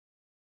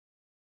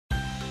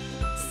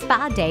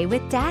Spa Day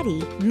with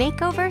Daddy,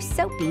 Makeover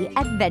Soapy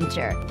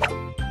Adventure.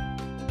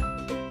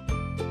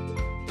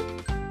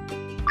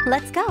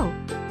 Let's go.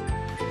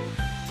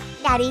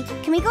 Daddy,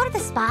 can we go to the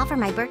spa for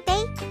my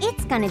birthday?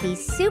 It's gonna be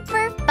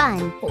super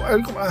fun.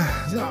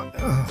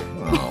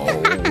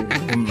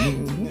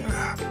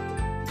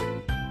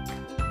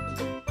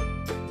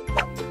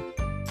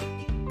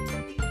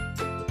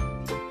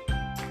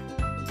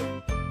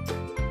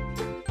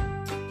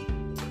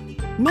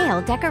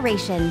 Nail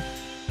decoration.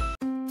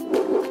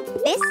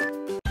 This?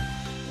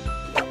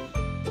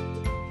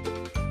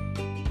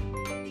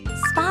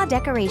 Spa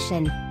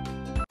decoration.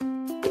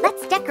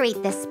 Let's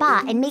decorate the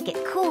spa and make it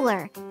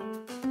cooler.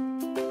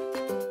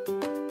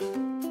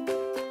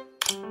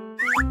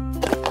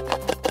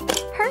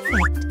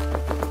 Perfect.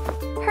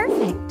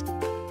 Perfect.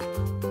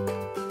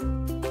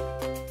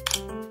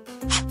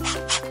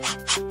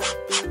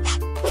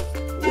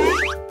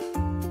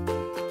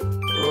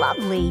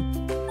 Lovely.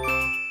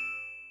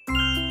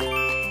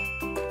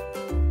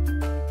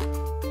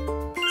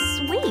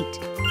 Sweet.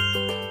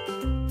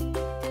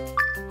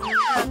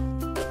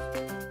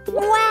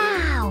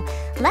 Wow!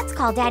 Let's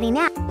call Daddy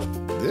now.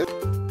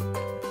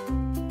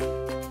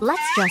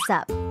 Let's dress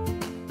up.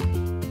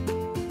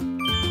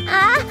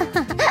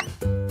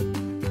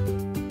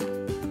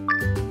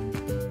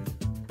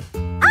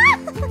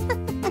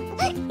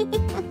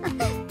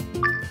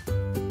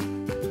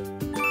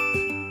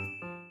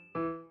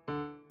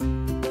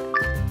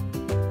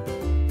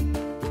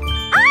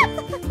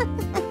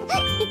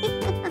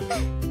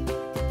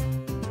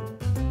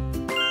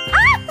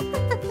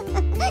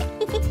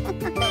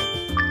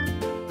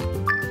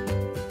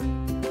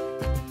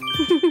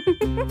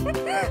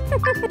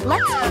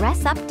 Let's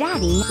dress up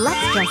Daddy.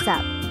 Let's dress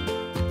up.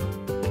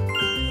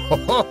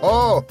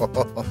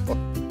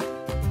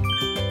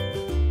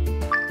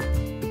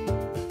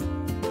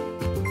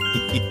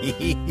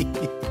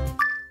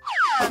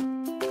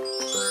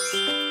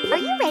 Are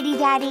you ready,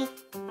 Daddy?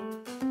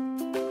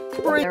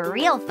 The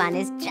real fun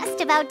is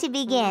just about to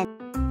begin.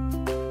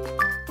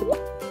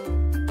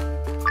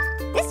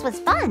 This was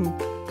fun.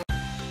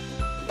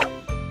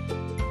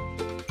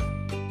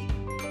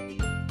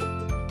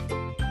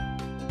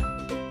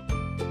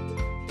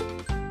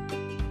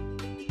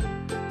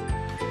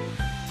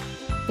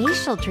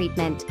 Facial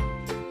treatment.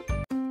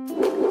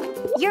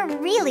 You're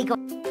really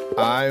going.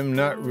 I'm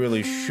not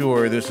really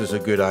sure this is a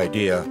good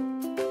idea.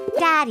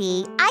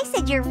 Daddy, I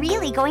said you're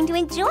really going to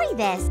enjoy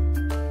this.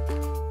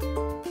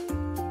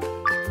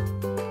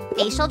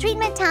 Facial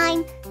treatment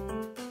time.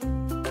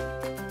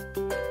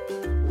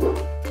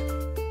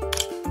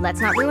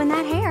 Let's not ruin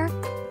that hair.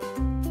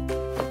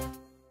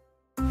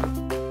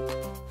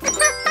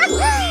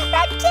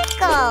 That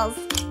tickles.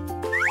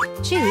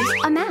 Choose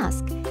a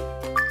mask.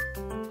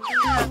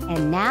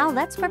 And now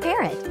let's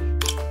prepare it.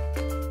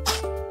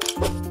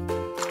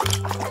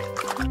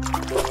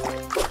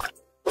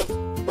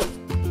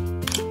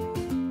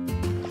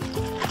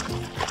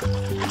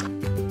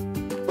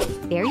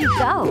 There you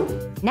go.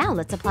 Now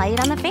let's apply it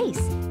on the face.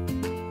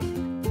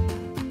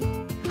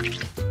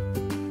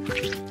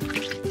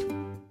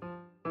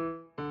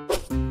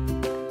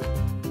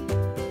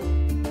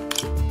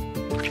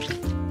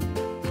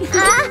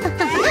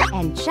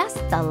 And just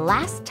the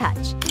last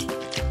touch.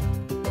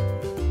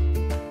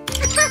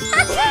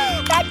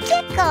 That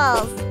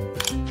tickles.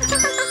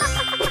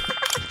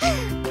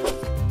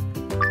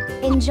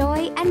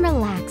 Enjoy and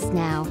relax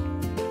now.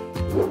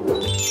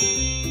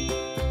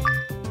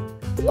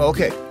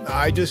 Okay,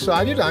 I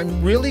decided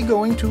I'm really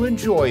going to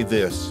enjoy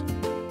this.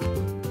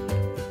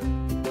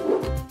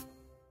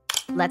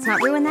 Let's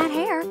not ruin that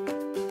hair.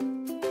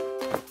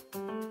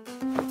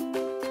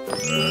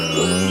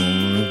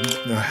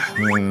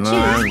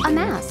 Choose a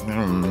mask.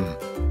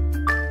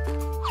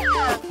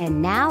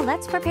 And now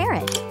let's prepare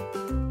it.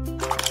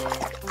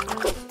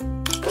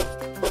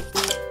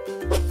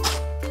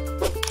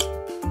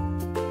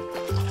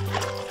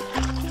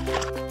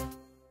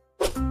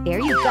 There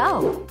you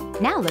go.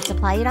 Now let's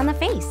apply it on the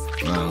face. Is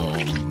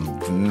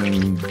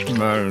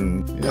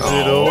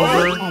it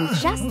over? And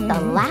just the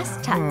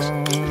last touch.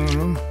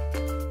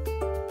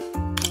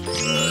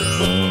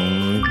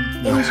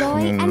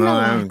 Enjoy and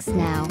relax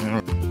now.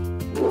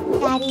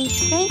 Daddy,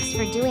 thanks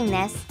for doing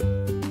this.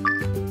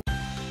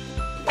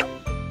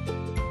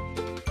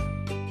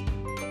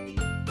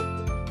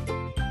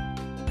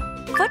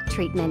 Foot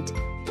treatment.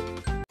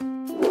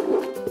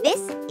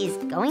 This is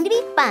going to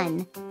be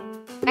fun.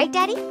 Right,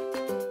 Daddy?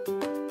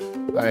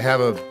 I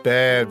have a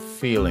bad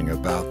feeling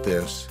about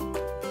this.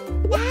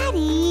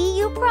 Daddy,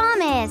 you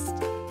promised.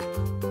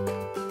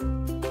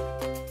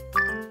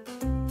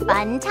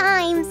 Fun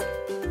times.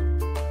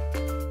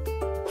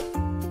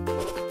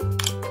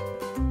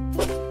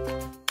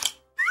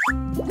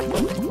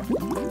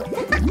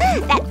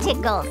 That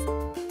tickles.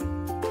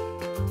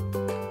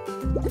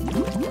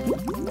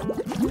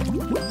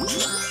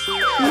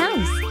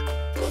 Nice.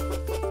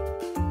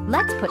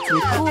 Let's put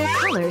some cool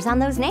colors on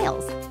those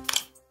nails.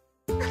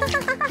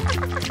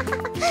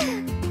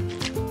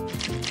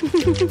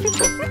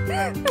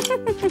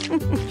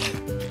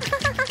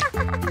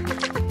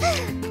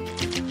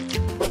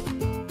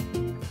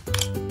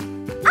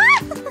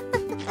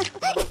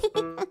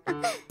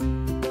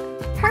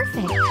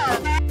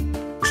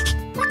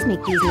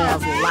 make these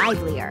nails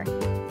livelier.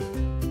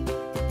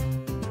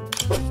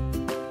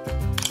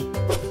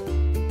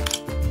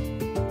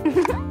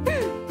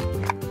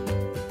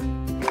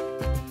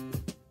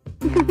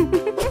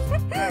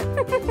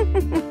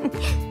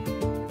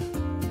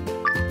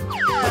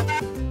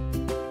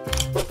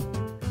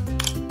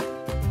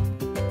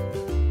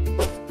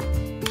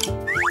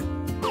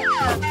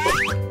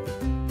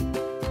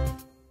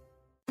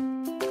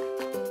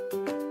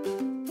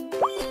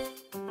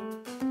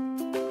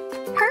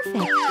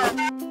 Perfect.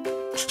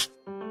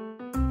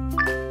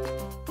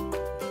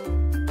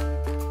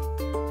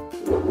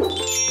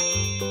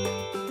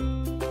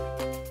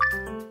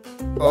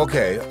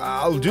 Okay,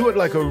 I'll do it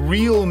like a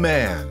real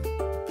man.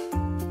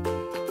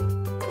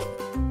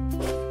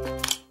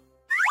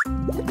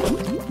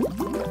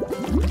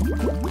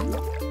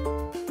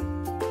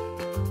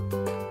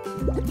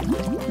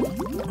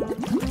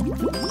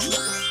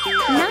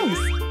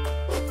 Nice.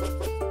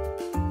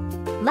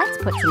 Let's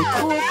put some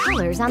cool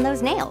colors on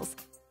those nails.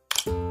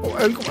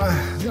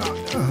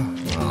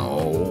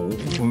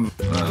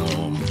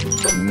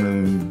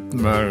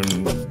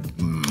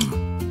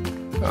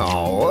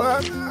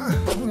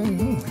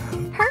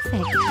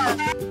 Perfect.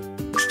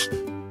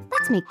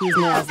 Let's make these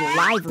nails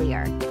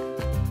livelier.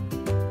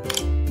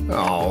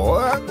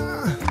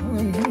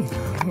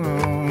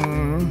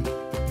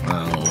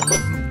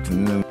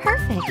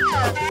 Perfect.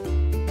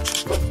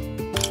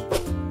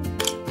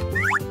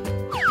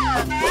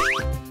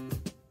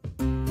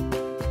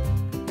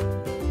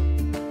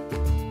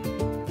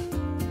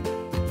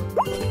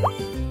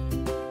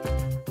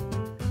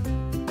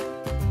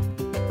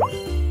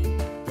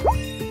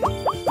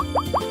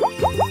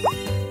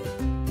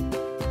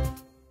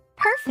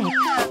 Perfect.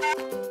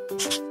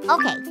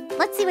 Okay,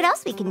 let's see what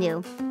else we can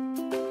do.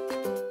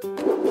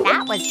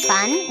 That was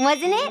fun,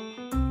 wasn't it?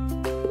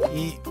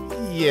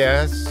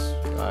 Yes,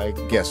 I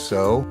guess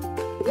so.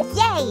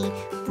 Yay!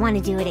 Want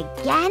to do it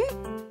again?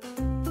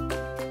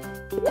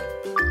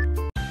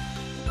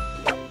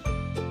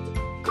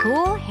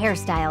 Cool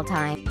hairstyle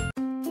time.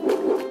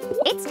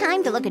 It's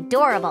time to look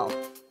adorable.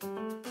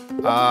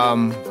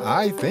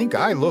 I think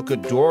I look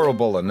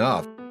adorable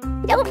enough.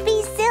 Don't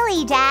be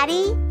silly,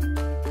 Daddy.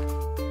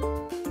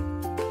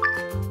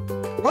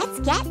 Let's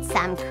get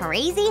some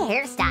crazy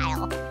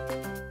hairstyle.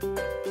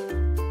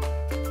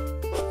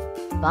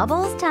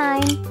 Bubbles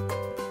time.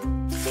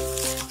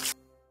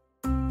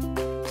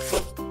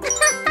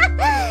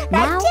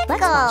 Now That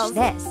let's watch tickles.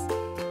 this.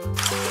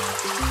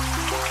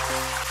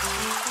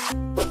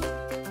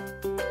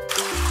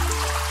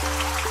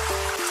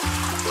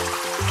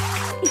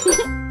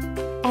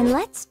 And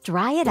let's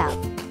dry it up.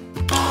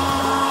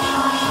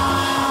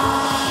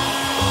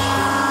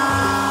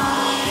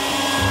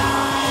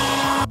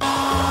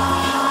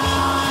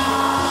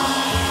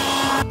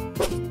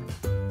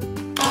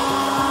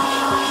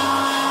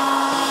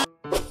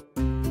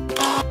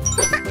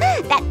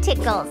 That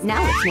tickles.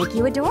 Now let's make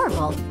you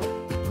adorable.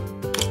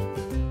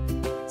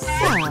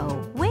 So,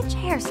 which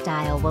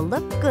hairstyle will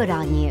look good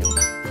on you?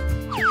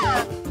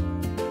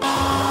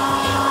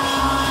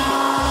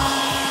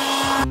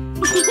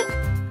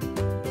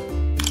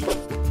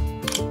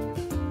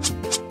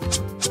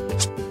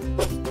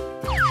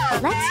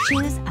 Let's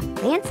choose a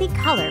fancy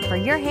color for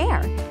your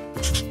hair.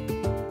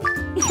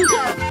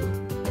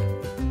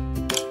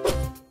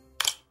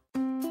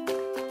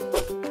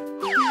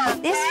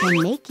 This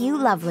will make you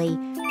lovely.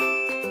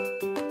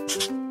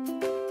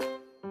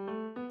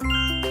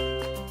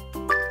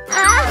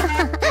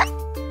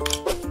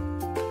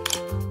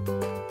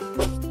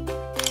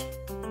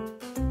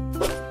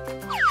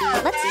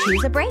 Let's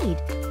choose a braid.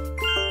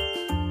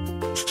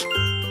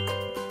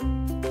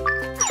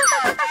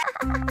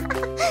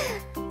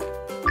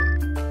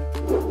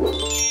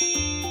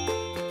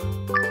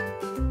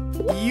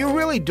 You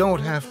really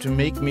don't have to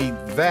make me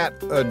that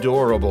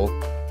adorable.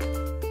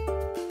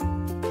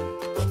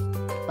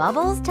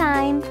 Bubbles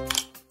time.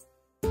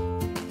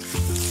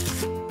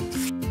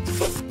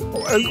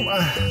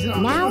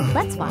 Now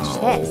let's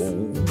watch this.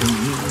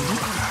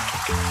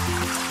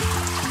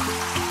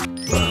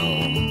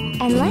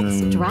 And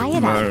let's dry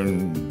it up.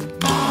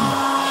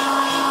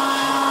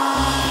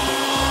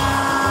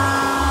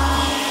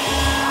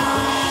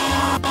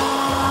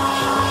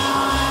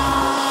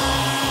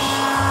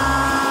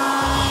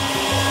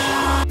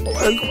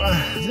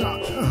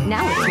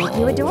 Now let's make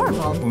you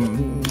adorable.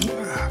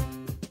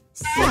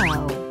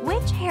 So,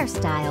 which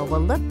hairstyle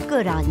will look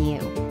good on you?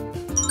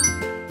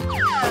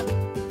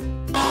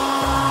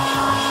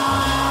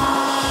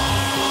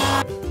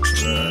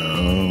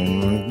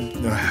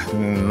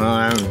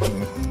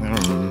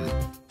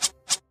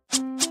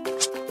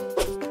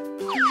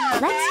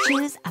 Let's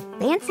choose a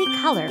fancy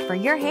color for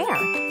your hair.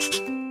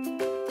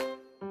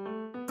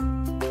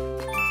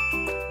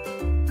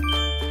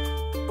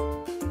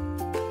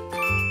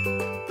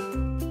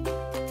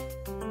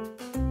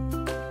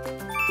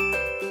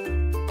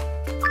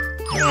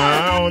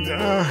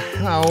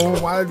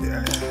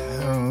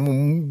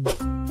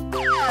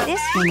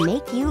 This will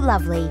make you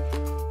lovely.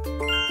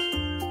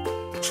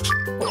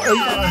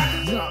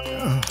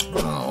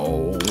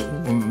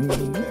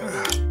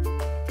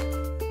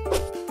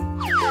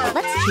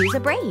 choose a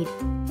braid.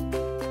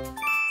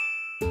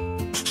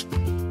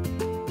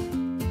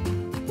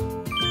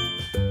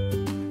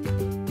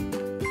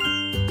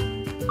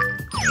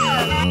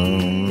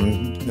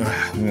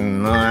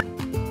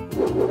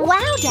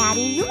 Wow,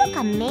 Daddy, you look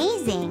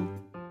amazing.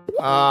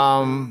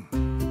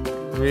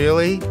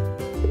 Really?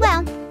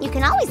 Well, you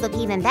can always look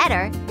even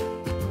better.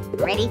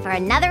 Ready for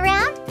another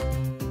round?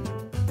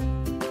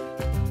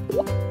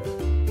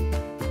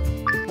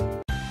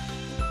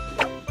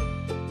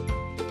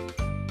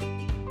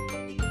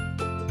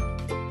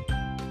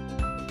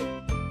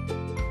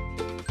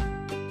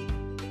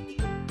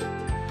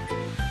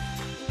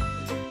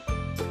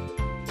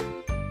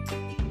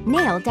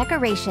 Nail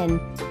decoration.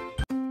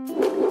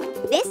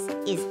 This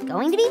is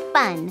going to be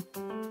fun.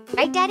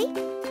 Right, Daddy?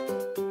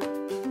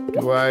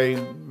 Do I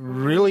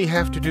really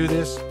have to do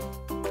this?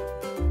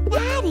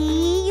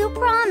 Daddy, you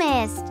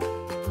promised.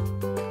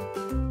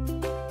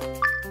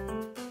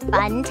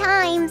 Fun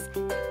times.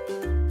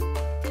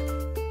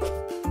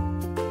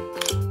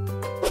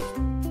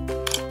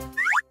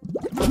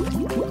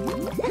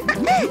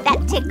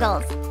 That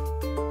tickles.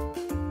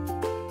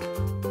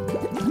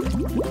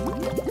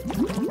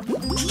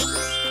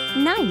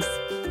 Nice.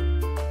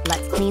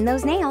 Let's clean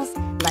those nails.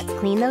 Let's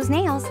clean those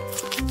nails.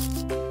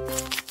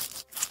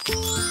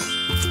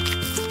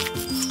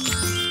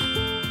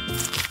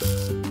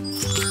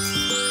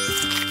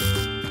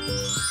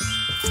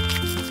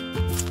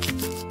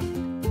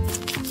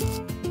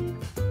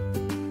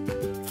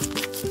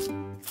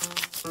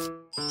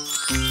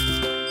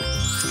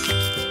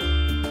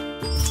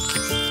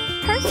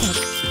 Perfect.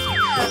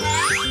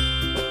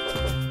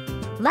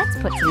 Let's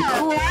put some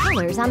cool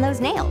colors on those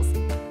nails.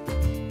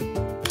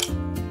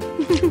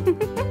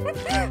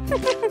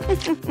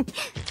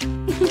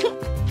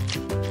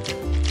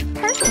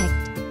 Perfect.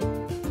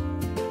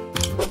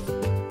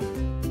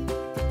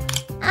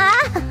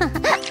 Ah!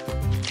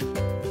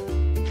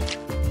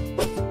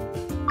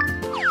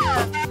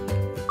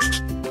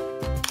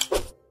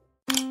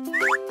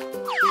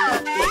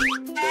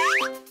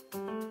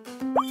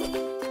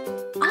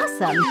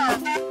 Awesome.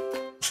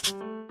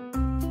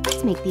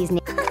 Let's make these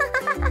nails.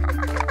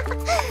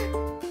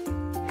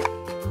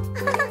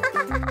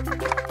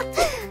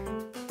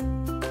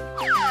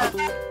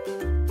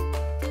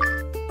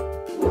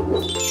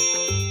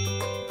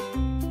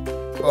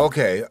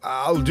 Okay,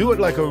 I'll do it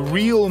like a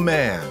real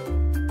man.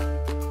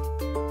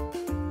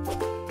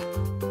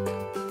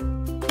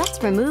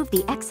 Let's remove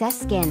the excess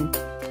skin.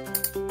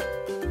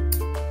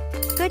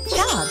 Good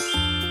job.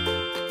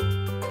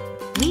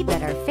 We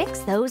better fix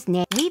those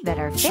nails. We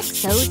better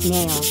fix those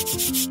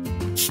nails.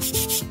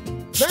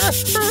 That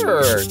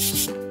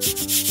hurts.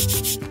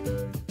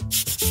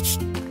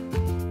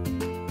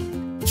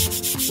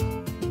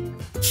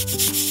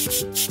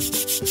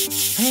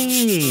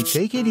 Hey,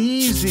 take it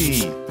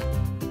easy.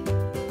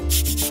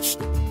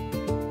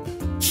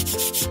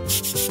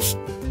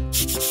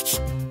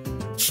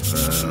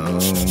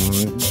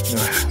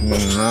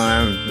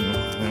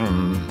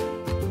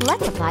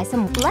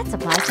 Let's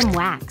apply some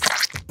wax.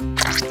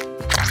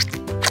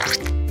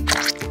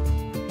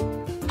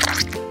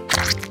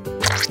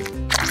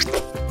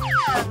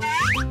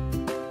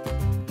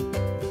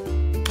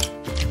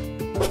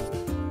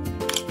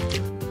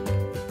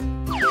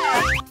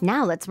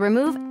 Now let's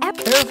remove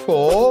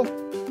Careful.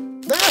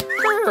 That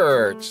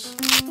hurts.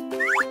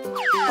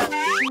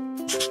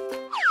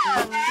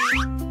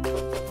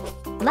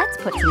 Let's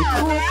put some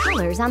cool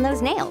colors on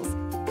those nails.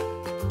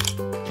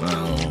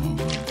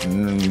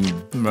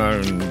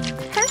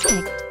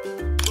 Perfect.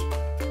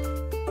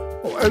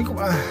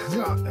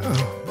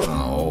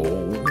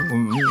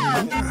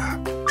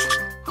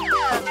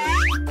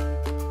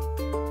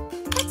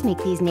 Let's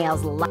make these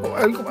nails light.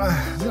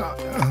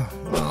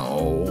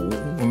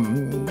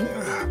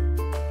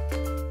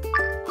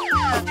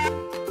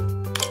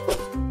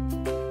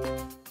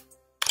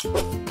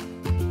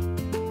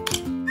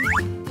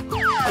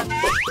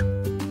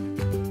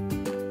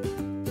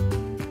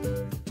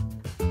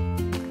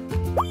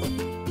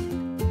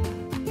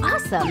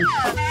 Awesome.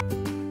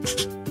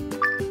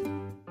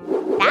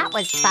 That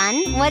was fun,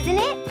 wasn't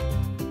it?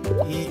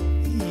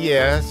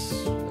 Yes,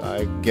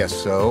 I guess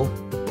so.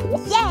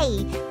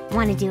 Yay!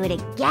 Want to do it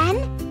again?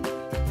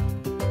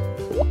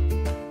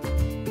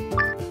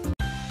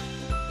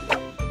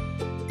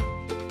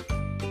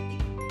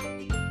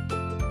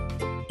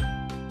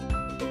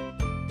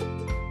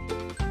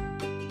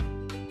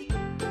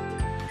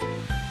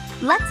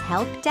 Let's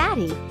help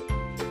Daddy.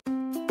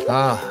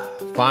 Ah,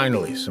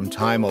 finally, some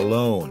time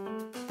alone.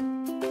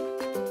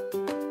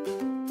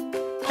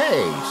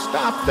 Hey,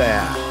 stop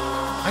that!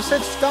 I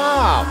said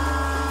stop!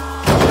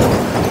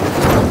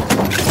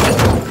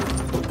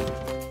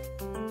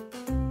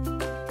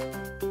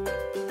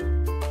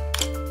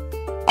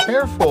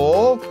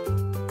 Careful!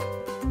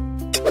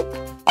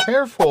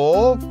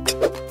 Careful!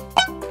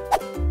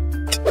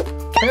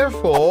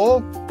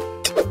 Careful!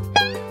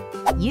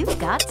 You've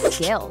got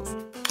skills.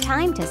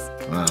 Time to...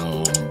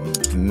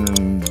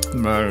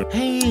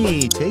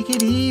 Hey, take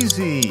it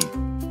easy.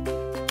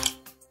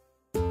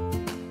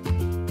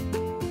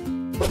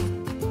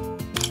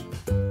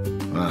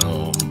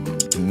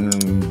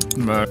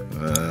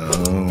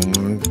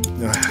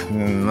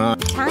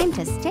 Time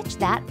to stitch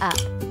that up.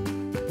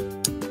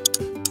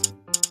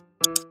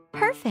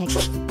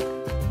 Perfect.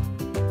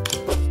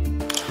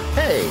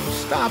 Hey,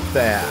 stop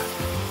that.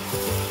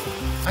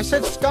 I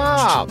said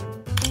stop.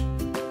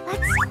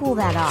 Let's cool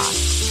that off.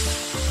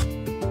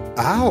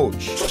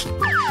 Ouch.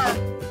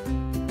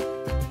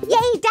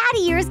 Yay,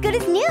 Daddy, you're as good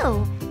as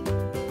new.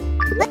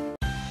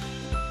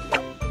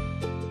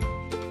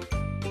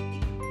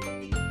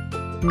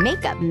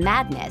 Makeup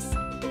madness.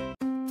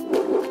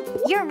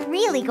 You're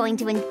really going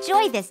to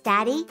enjoy this,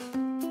 Daddy.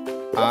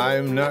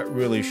 I'm not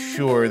really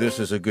sure this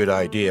is a good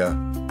idea.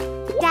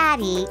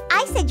 Daddy,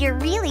 I said you're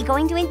really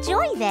going to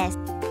enjoy this.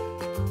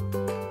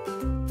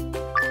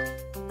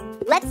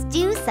 Let's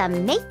do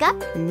some makeup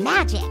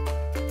magic.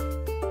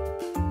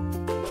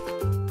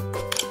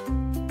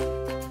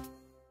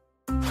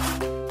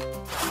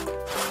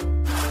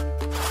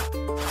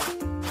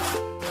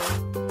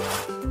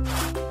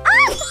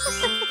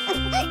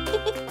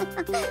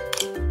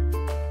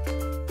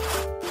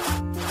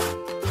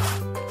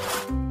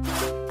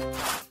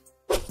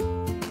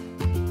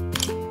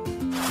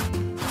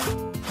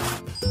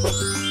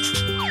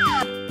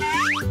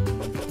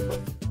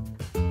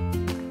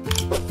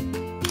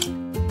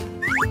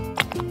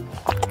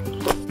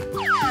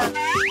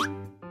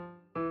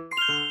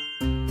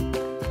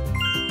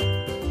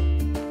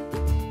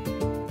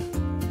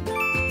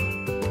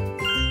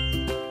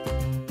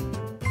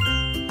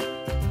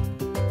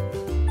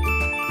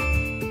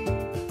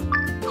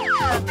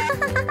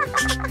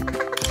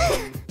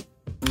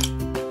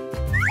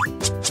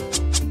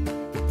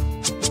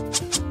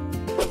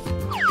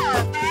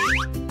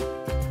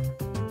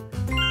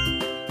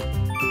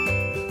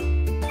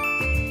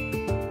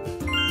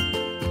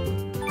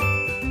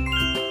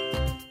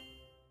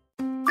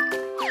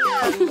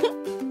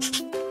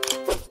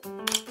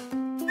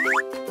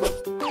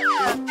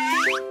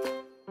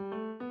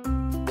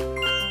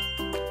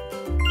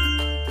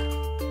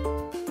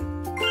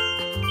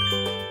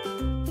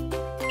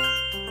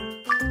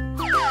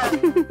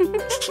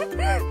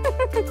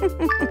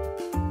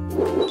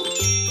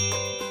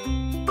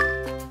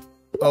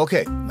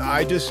 Okay,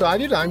 I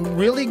decided I'm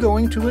really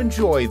going to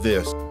enjoy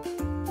this.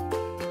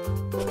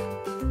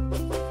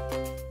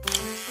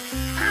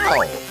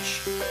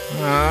 Ouch.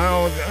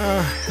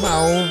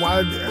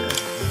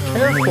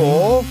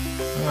 Careful.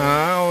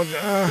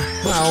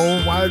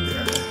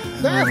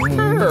 That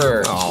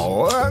hurts.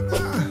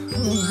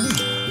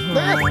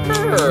 That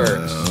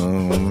hurts.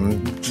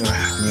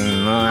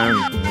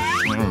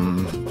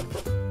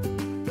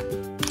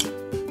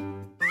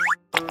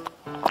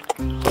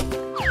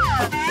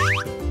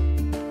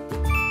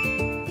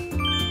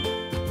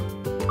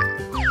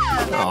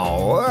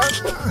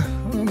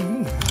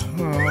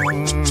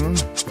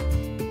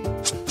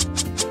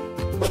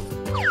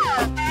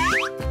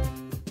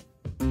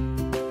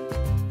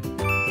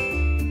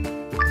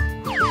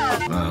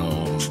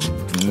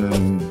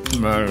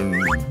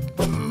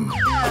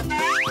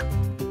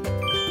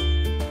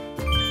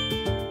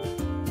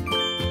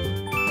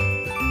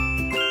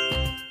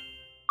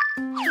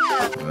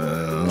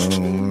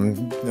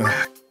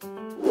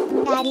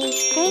 Daddy,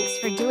 thanks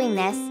for doing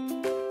this.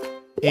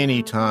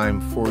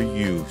 Anytime for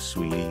you,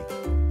 sweetie.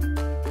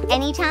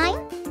 Anytime?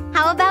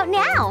 How about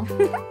now?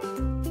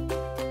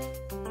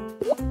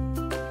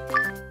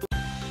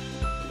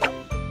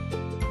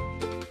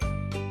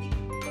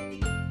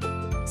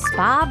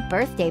 Spa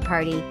birthday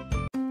party.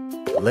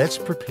 Let's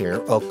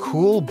prepare a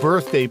cool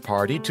birthday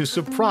party to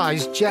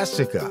surprise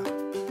Jessica.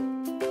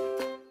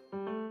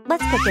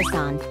 Let's put this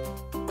on.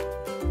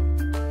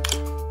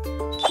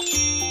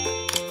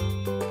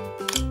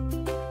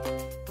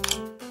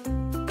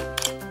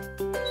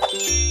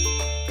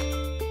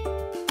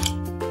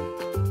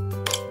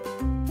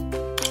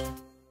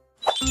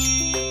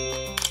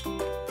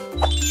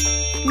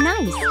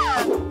 Nice.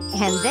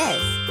 And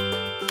this.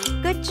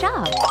 Good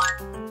job.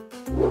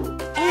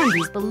 And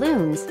these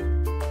balloons.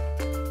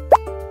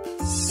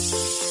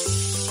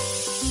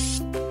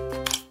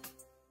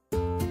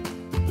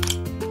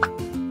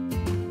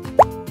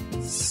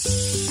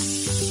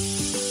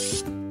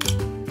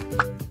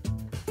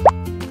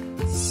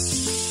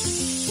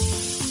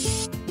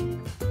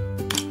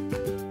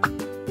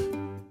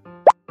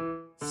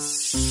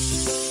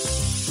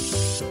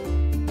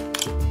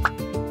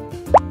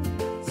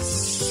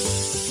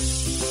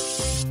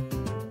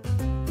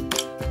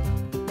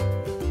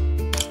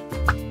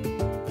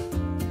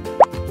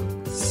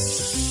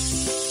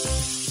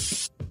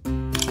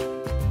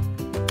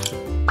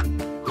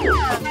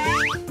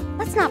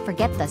 Let's not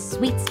forget the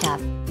sweet stuff.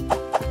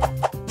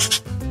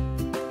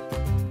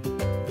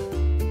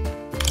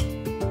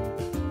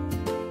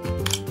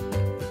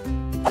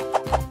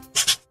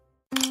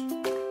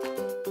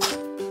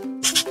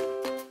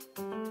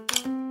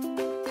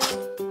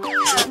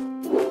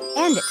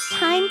 And it's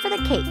time for the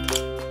cake.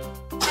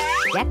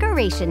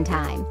 Decoration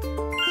time.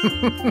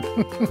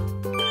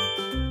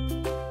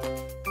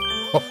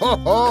 Ho ho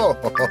ho!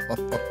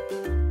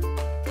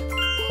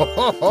 Ho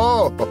ho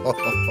ho!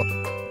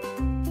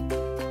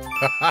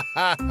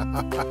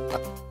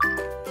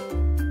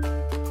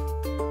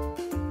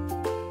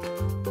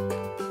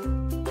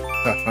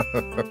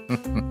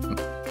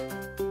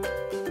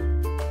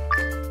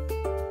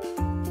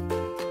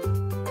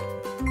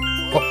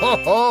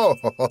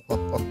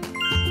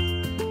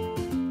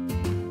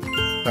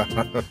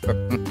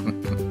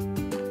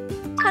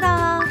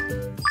 Ta-da!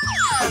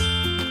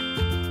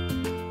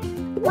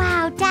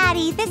 Wow,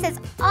 Daddy, this is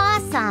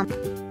awesome!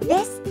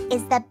 This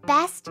is the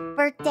best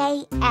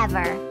birthday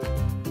ever.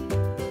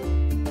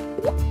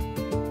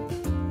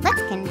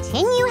 Let's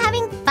continue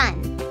having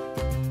fun.